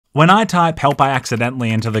When I type help I accidentally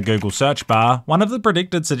into the Google search bar, one of the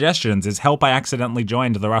predicted suggestions is help I accidentally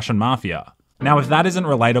joined the Russian Mafia. Now if that isn't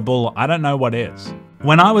relatable, I don't know what is.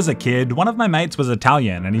 When I was a kid, one of my mates was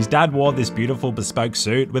Italian and his dad wore this beautiful bespoke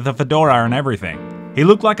suit with a fedora and everything. He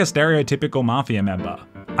looked like a stereotypical Mafia member.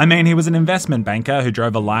 I mean, he was an investment banker who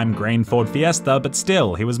drove a lime green Ford Fiesta, but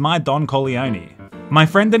still, he was my Don Corleone. My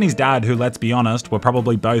friend and his dad, who let's be honest, were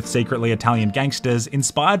probably both secretly Italian gangsters,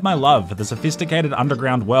 inspired my love for the sophisticated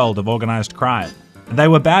underground world of organised crime. They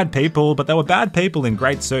were bad people, but they were bad people in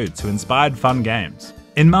great suits who inspired fun games.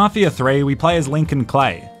 In Mafia 3, we play as Lincoln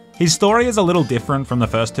Clay. His story is a little different from the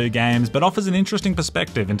first two games, but offers an interesting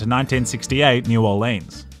perspective into 1968 New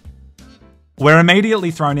Orleans. We're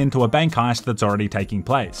immediately thrown into a bank heist that's already taking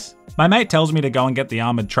place. My mate tells me to go and get the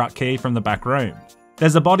armoured truck key from the back room.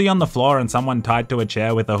 There's a body on the floor and someone tied to a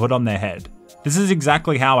chair with a hood on their head. This is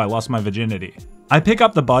exactly how I lost my virginity. I pick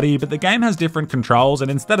up the body, but the game has different controls, and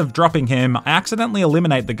instead of dropping him, I accidentally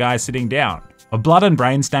eliminate the guy sitting down. Blood and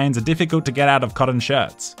brain stains are difficult to get out of cotton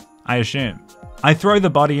shirts, I assume. I throw the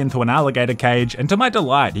body into an alligator cage, and to my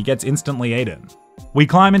delight, he gets instantly eaten. We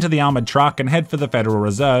climb into the armoured truck and head for the Federal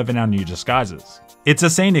Reserve in our new disguises. It's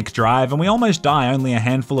a scenic drive and we almost die only a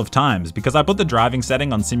handful of times because I put the driving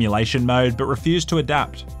setting on simulation mode but refused to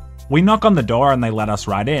adapt. We knock on the door and they let us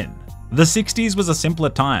right in. The 60s was a simpler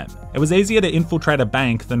time. It was easier to infiltrate a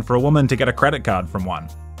bank than for a woman to get a credit card from one.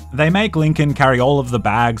 They make Lincoln carry all of the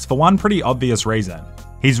bags for one pretty obvious reason.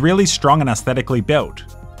 He's really strong and aesthetically built.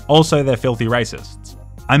 Also, they're filthy racists.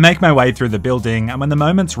 I make my way through the building and when the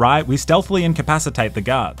moment's right, we stealthily incapacitate the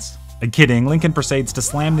guards. Kidding, Lincoln proceeds to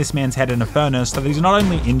slam this man's head in a furnace so that he's not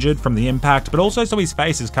only injured from the impact, but also so his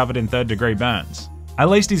face is covered in third-degree burns. At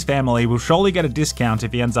least his family will surely get a discount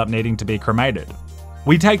if he ends up needing to be cremated.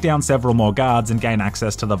 We take down several more guards and gain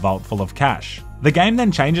access to the vault full of cash. The game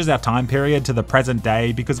then changes our time period to the present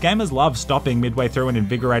day because gamers love stopping midway through an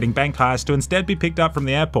invigorating bank heist to instead be picked up from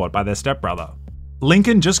the airport by their stepbrother.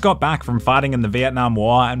 Lincoln just got back from fighting in the Vietnam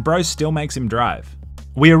War and bro still makes him drive.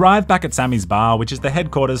 We arrive back at Sammy's bar, which is the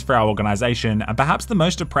headquarters for our organisation and perhaps the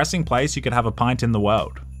most depressing place you could have a pint in the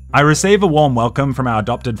world. I receive a warm welcome from our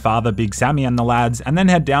adopted father Big Sammy and the lads and then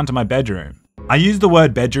head down to my bedroom. I use the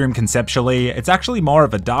word bedroom conceptually, it's actually more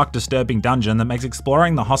of a dark, disturbing dungeon that makes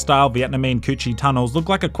exploring the hostile Vietnamese Coochie tunnels look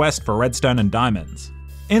like a quest for redstone and diamonds.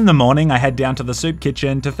 In the morning I head down to the soup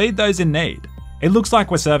kitchen to feed those in need. It looks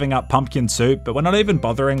like we're serving up pumpkin soup, but we're not even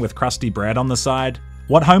bothering with crusty bread on the side.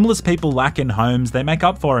 What homeless people lack in homes, they make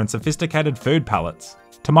up for in sophisticated food palettes.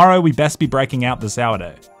 Tomorrow we best be breaking out the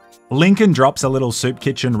sourdough. Lincoln drops a little soup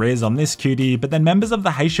kitchen riz on this cutie, but then members of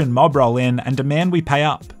the Haitian mob roll in and demand we pay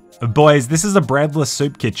up. Boys, this is a breadless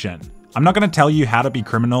soup kitchen. I'm not going to tell you how to be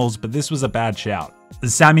criminals, but this was a bad shout.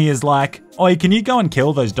 Sammy is like, oi, can you go and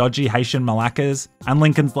kill those dodgy Haitian Malakas? And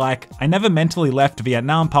Lincoln's like, I never mentally left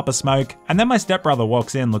Vietnam, Papa Smoke, and then my stepbrother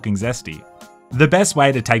walks in looking zesty. The best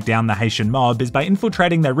way to take down the Haitian mob is by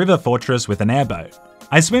infiltrating their river fortress with an airboat.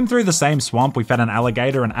 I swim through the same swamp we fed an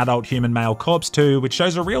alligator and adult human male corpse to, which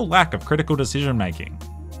shows a real lack of critical decision making.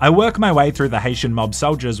 I work my way through the Haitian mob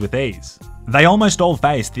soldiers with ease. They almost all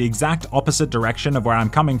face the exact opposite direction of where I'm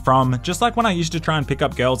coming from, just like when I used to try and pick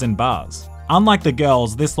up girls in bars. Unlike the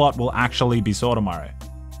girls, this lot will actually be sore tomorrow.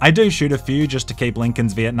 I do shoot a few just to keep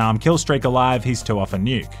Lincoln's Vietnam kill streak alive, he's too off a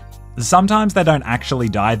nuke. Sometimes they don't actually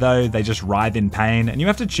die though, they just writhe in pain, and you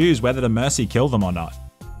have to choose whether to mercy kill them or not.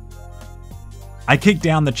 I kick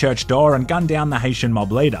down the church door and gun down the Haitian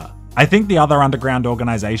mob leader. I think the other underground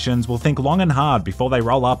organisations will think long and hard before they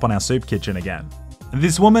roll up on our soup kitchen again.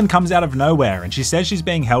 This woman comes out of nowhere and she says she's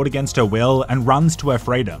being held against her will and runs to her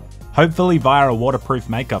freedom, hopefully via a waterproof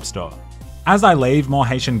makeup store. As I leave, more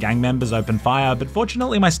Haitian gang members open fire, but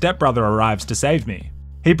fortunately my stepbrother arrives to save me.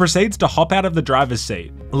 He proceeds to hop out of the driver's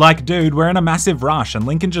seat. Like, dude, we're in a massive rush and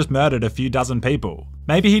Lincoln just murdered a few dozen people.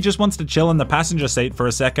 Maybe he just wants to chill in the passenger seat for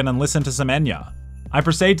a second and listen to some Enya. I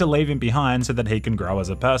proceed to leave him behind so that he can grow as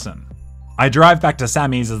a person. I drive back to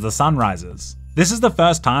Sammy's as the sun rises. This is the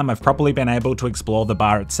first time I've properly been able to explore the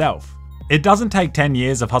bar itself. It doesn't take 10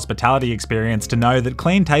 years of hospitality experience to know that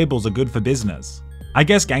clean tables are good for business. I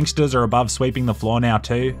guess gangsters are above sweeping the floor now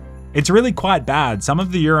too. It's really quite bad, some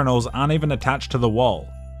of the urinals aren't even attached to the wall.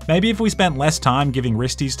 Maybe if we spent less time giving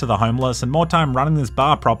wristies to the homeless and more time running this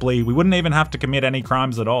bar properly, we wouldn't even have to commit any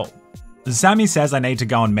crimes at all. Sammy says I need to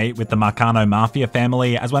go and meet with the Marcano Mafia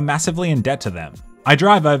family as we're massively in debt to them. I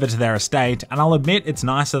drive over to their estate and I'll admit it's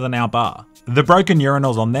nicer than our bar. The broken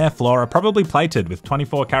urinals on their floor are probably plated with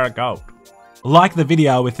 24 karat gold. Like the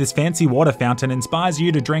video if this fancy water fountain inspires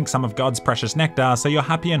you to drink some of God's precious nectar so you're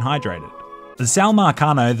happy and hydrated. Sal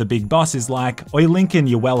Marcano, the big boss, is like, "Oi Lincoln,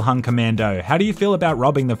 you well-hung commando, how do you feel about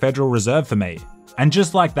robbing the Federal Reserve for me?" And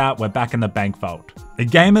just like that, we're back in the bank vault.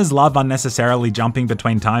 Gamers love unnecessarily jumping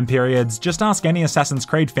between time periods. Just ask any Assassin's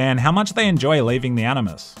Creed fan how much they enjoy leaving the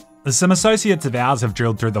Animus. Some associates of ours have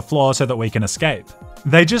drilled through the floor so that we can escape.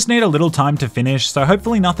 They just need a little time to finish, so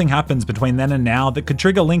hopefully nothing happens between then and now that could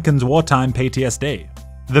trigger Lincoln's wartime PTSD.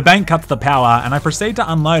 The bank cuts the power, and I proceed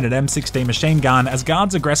to unload an M16 machine gun as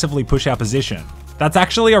guards aggressively push our position. That's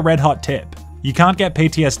actually a red hot tip. You can't get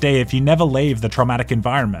PTSD if you never leave the traumatic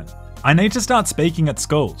environment. I need to start speaking at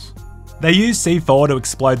schools. They use C4 to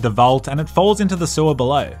explode the vault, and it falls into the sewer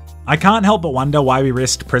below. I can't help but wonder why we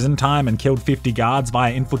risked prison time and killed 50 guards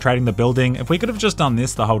via infiltrating the building if we could have just done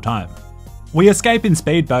this the whole time. We escape in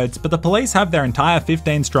speedboats, but the police have their entire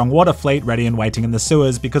 15-strong water fleet ready and waiting in the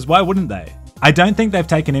sewers because why wouldn't they? I don't think they've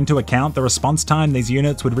taken into account the response time these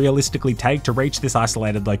units would realistically take to reach this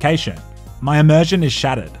isolated location. My immersion is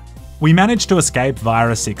shattered. We managed to escape via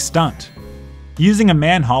a sick stunt. Using a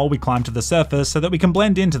manhole, we climb to the surface so that we can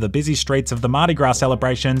blend into the busy streets of the Mardi Gras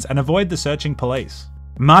celebrations and avoid the searching police.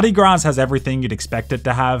 Mardi Gras has everything you'd expect it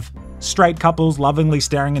to have. Straight couples lovingly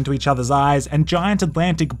staring into each other's eyes and giant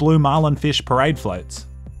Atlantic blue marlin fish parade floats.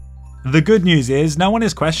 The good news is, no one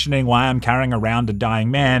is questioning why I'm carrying around a dying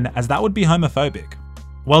man, as that would be homophobic.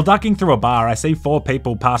 While ducking through a bar, I see 4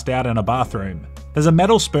 people passed out in a bathroom. There's a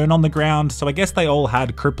metal spoon on the ground, so I guess they all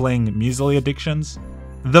had crippling muesli addictions.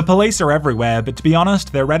 The police are everywhere, but to be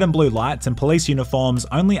honest, their red and blue lights and police uniforms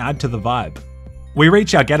only add to the vibe. We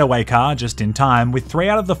reach our getaway car just in time, with 3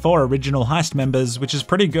 out of the 4 original heist members, which is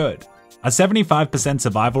pretty good. A 75%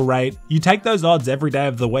 survival rate, you take those odds every day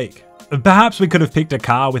of the week. Perhaps we could have picked a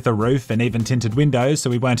car with a roof and even tinted windows so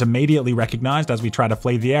we weren't immediately recognised as we try to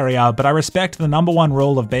flee the area, but I respect the #1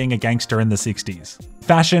 rule of being a gangster in the 60s.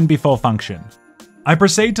 Fashion before function. I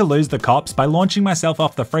proceed to lose the cops by launching myself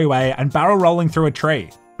off the freeway and barrel rolling through a tree.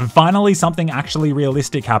 Finally, something actually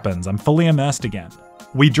realistic happens. I'm fully immersed again.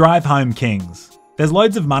 We drive home kings. There's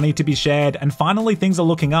loads of money to be shared, and finally things are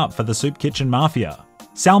looking up for the Soup Kitchen Mafia.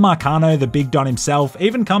 Sal Marcano, the big don himself,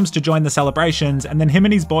 even comes to join the celebrations, and then him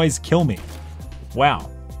and his boys kill me. Wow.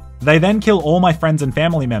 They then kill all my friends and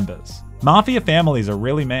family members. Mafia families are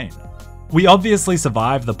really mean. We obviously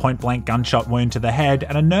survive the point-blank gunshot wound to the head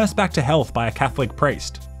and are nursed back to health by a Catholic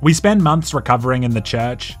priest. We spend months recovering in the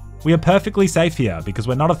church. We are perfectly safe here because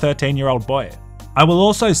we're not a 13-year-old boy. I will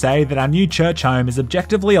also say that our new church home is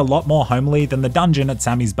objectively a lot more homely than the dungeon at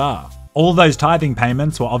Sammy's bar. All those tithing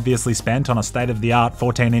payments were obviously spent on a state-of-the-art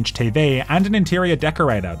 14-inch TV and an interior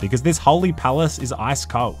decorator because this holy palace is ice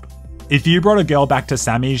cold. If you brought a girl back to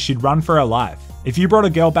Sammy's, she'd run for her life. If you brought a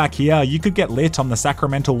girl back here, you could get lit on the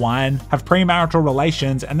sacramental wine, have premarital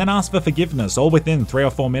relations, and then ask for forgiveness all within 3 or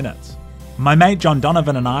 4 minutes. My mate John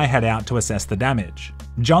Donovan and I head out to assess the damage.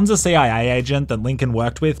 John's a CIA agent that Lincoln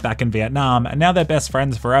worked with back in Vietnam, and now they're best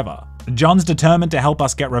friends forever. John's determined to help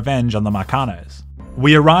us get revenge on the Marcanos.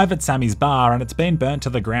 We arrive at Sammy's bar and it's been burnt to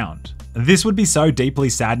the ground. This would be so deeply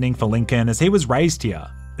saddening for Lincoln as he was raised here.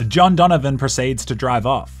 John Donovan proceeds to drive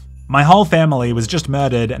off. My whole family was just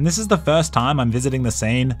murdered, and this is the first time I'm visiting the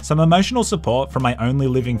scene. Some emotional support from my only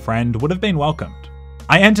living friend would have been welcomed.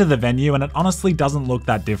 I enter the venue and it honestly doesn't look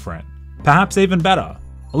that different. Perhaps even better.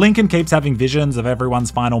 Lincoln keeps having visions of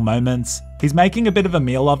everyone's final moments. He's making a bit of a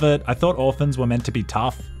meal of it. I thought orphans were meant to be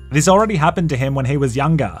tough. This already happened to him when he was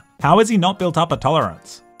younger. How has he not built up a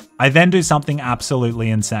tolerance? I then do something absolutely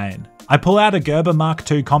insane. I pull out a Gerber Mark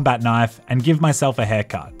II combat knife and give myself a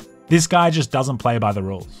haircut. This guy just doesn't play by the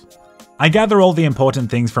rules. I gather all the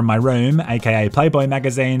important things from my room, aka Playboy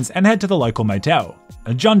magazines, and head to the local motel.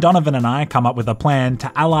 John Donovan and I come up with a plan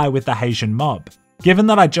to ally with the Haitian mob. Given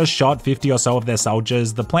that I just shot 50 or so of their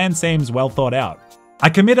soldiers, the plan seems well thought out. I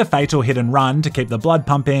commit a fatal hit and run to keep the blood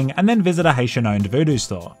pumping and then visit a Haitian-owned voodoo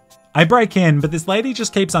store. I break in, but this lady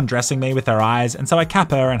just keeps undressing me with her eyes, and so I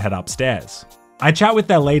cap her and head upstairs. I chat with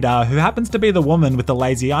their leader, who happens to be the woman with the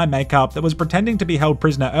lazy eye makeup that was pretending to be held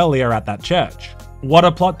prisoner earlier at that church. What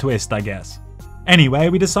a plot twist, I guess. Anyway,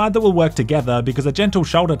 we decide that we'll work together because a gentle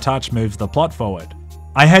shoulder touch moves the plot forward.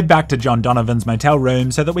 I head back to John Donovan's motel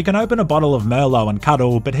room so that we can open a bottle of Merlot and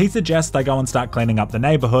cuddle, but he suggests I go and start cleaning up the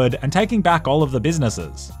neighbourhood and taking back all of the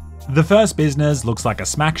businesses. The first business looks like a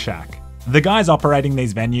smack shack. The guys operating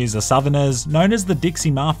these venues are Southerners, known as the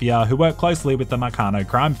Dixie Mafia, who work closely with the Marcano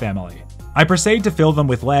crime family. I proceed to fill them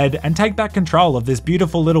with lead and take back control of this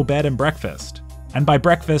beautiful little bed and breakfast. And by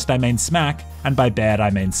breakfast I mean smack, and by bed I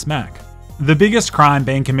mean smack. The biggest crime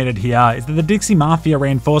being committed here is that the Dixie Mafia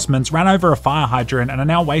reinforcements ran over a fire hydrant and are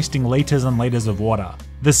now wasting litres and litres of water.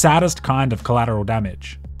 The saddest kind of collateral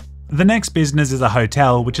damage. The next business is a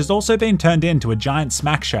hotel, which has also been turned into a giant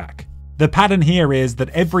smack shack. The pattern here is that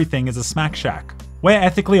everything is a smack shack. We're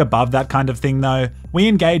ethically above that kind of thing though. We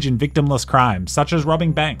engage in victimless crimes, such as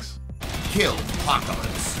robbing banks. Kill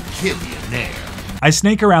apocalypse, killionaire. I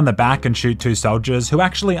sneak around the back and shoot 2 soldiers who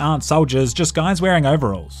actually aren't soldiers, just guys wearing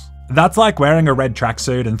overalls. That's like wearing a red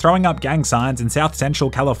tracksuit and throwing up gang signs in South Central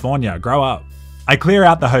California, grow up. I clear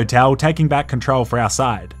out the hotel, taking back control for our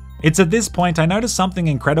side. It's at this point I notice something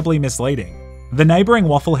incredibly misleading. The neighbouring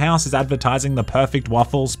Waffle House is advertising the perfect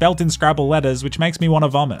waffle spelt in Scrabble letters, which makes me want to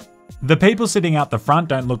vomit. The people sitting out the front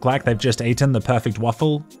don't look like they've just eaten the perfect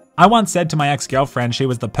waffle. I once said to my ex-girlfriend she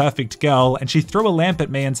was the perfect girl, and she threw a lamp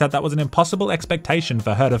at me and said that was an impossible expectation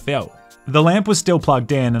for her to fill. The lamp was still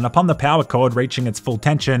plugged in, and upon the power cord reaching its full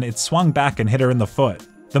tension, it swung back and hit her in the foot.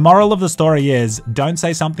 The moral of the story is, don't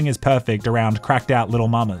say something is perfect around cracked out little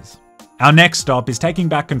mamas. Our next stop is taking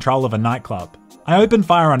back control of a nightclub. I open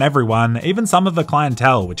fire on everyone, even some of the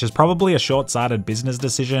clientele, which is probably a short-sighted business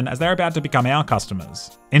decision as they're about to become our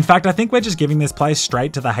customers. In fact, I think we're just giving this place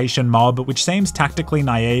straight to the Haitian mob, which seems tactically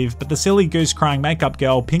naive, but the silly goose-crying makeup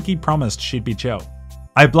girl Pinky promised she'd be chill.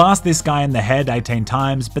 I blast this guy in the head 18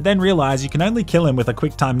 times, but then realise you can only kill him with a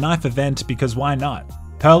quick-time knife event because why not?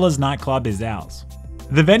 Perla's nightclub is ours.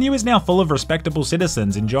 The venue is now full of respectable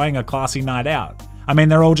citizens enjoying a classy night out. I mean,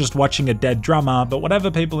 they're all just watching a dead drummer, but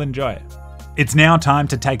whatever people enjoy. It's now time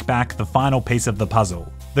to take back the final piece of the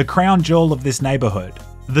puzzle, the crown jewel of this neighbourhood,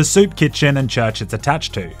 the soup kitchen and church it's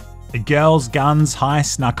attached to. Girls, guns,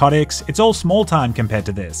 heists, narcotics, it's all small time compared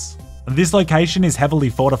to this. This location is heavily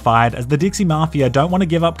fortified as the Dixie Mafia don't want to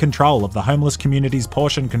give up control of the homeless community's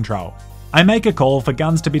portion control. I make a call for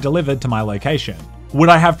guns to be delivered to my location. Would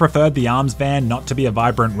I have preferred the arms van not to be a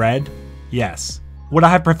vibrant red? Yes. Would I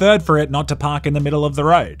have preferred for it not to park in the middle of the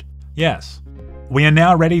road? Yes. We are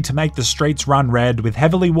now ready to make the streets run red with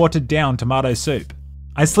heavily watered down tomato soup.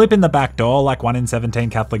 I slip in the back door like 1 in 17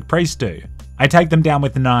 Catholic priests do. I take them down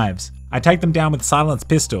with knives. I take them down with silenced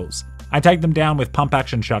pistols. I take them down with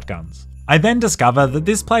pump-action shotguns. I then discover that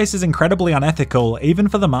this place is incredibly unethical even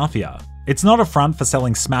for the Mafia. It's not a front for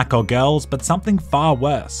selling smack or girls, but something far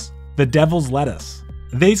worse. The devil's lettuce.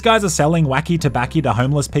 These guys are selling wacky tobacco to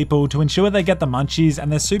homeless people to ensure they get the munchies,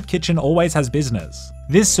 and their soup kitchen always has business.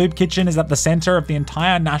 This soup kitchen is at the centre of the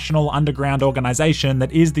entire national underground organisation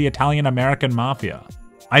that is the Italian-American Mafia.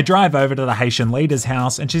 I drive over to the Haitian leader's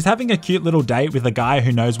house and she's having a cute little date with a guy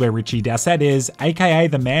who knows where Richie Dowsett is, aka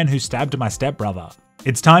the man who stabbed my stepbrother.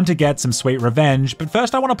 It's time to get some sweet revenge, but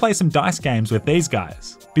first I want to play some dice games with these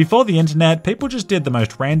guys. Before the internet, people just did the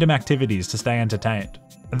most random activities to stay entertained.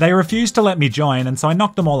 They refused to let me join, and so I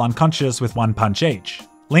knocked them all unconscious with 1 punch each.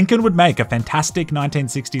 Lincoln would make a fantastic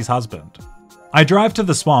 1960s husband. I drive to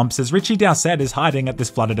the swamps as Richie Dowsett is hiding at this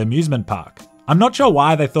flooded amusement park. I'm not sure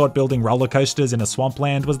why they thought building roller coasters in a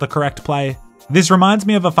swampland was the correct play. This reminds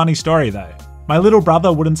me of a funny story though. My little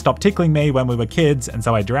brother wouldn't stop tickling me when we were kids, and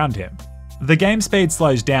so I drowned him. The game speed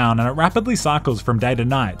slows down and it rapidly cycles from day to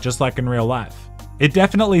night, just like in real life. It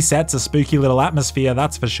definitely sets a spooky little atmosphere,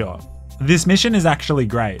 that's for sure. This mission is actually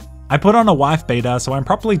great. I put on a wife beater so I'm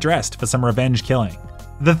properly dressed for some revenge killing.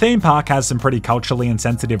 The theme park has some pretty culturally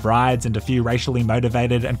insensitive rides and a few racially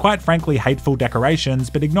motivated and quite frankly hateful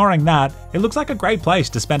decorations, but ignoring that, it looks like a great place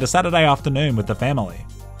to spend a Saturday afternoon with the family.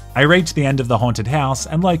 I reach the end of the haunted house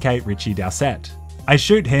and locate Richie Dowsett. I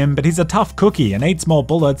shoot him, but he's a tough cookie and eats more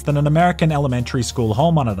bullets than an American elementary school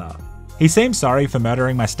hall monitor. He seems sorry for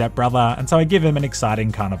murdering my stepbrother, and so I give him an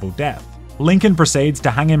exciting carnival death. Lincoln proceeds to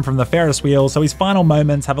hang him from the Ferris wheel so his final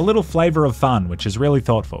moments have a little flavour of fun, which is really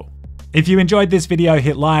thoughtful. If you enjoyed this video,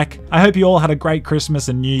 hit like. I hope you all had a great Christmas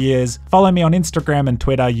and New Year's. Follow me on Instagram and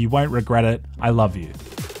Twitter, you won't regret it. I love you.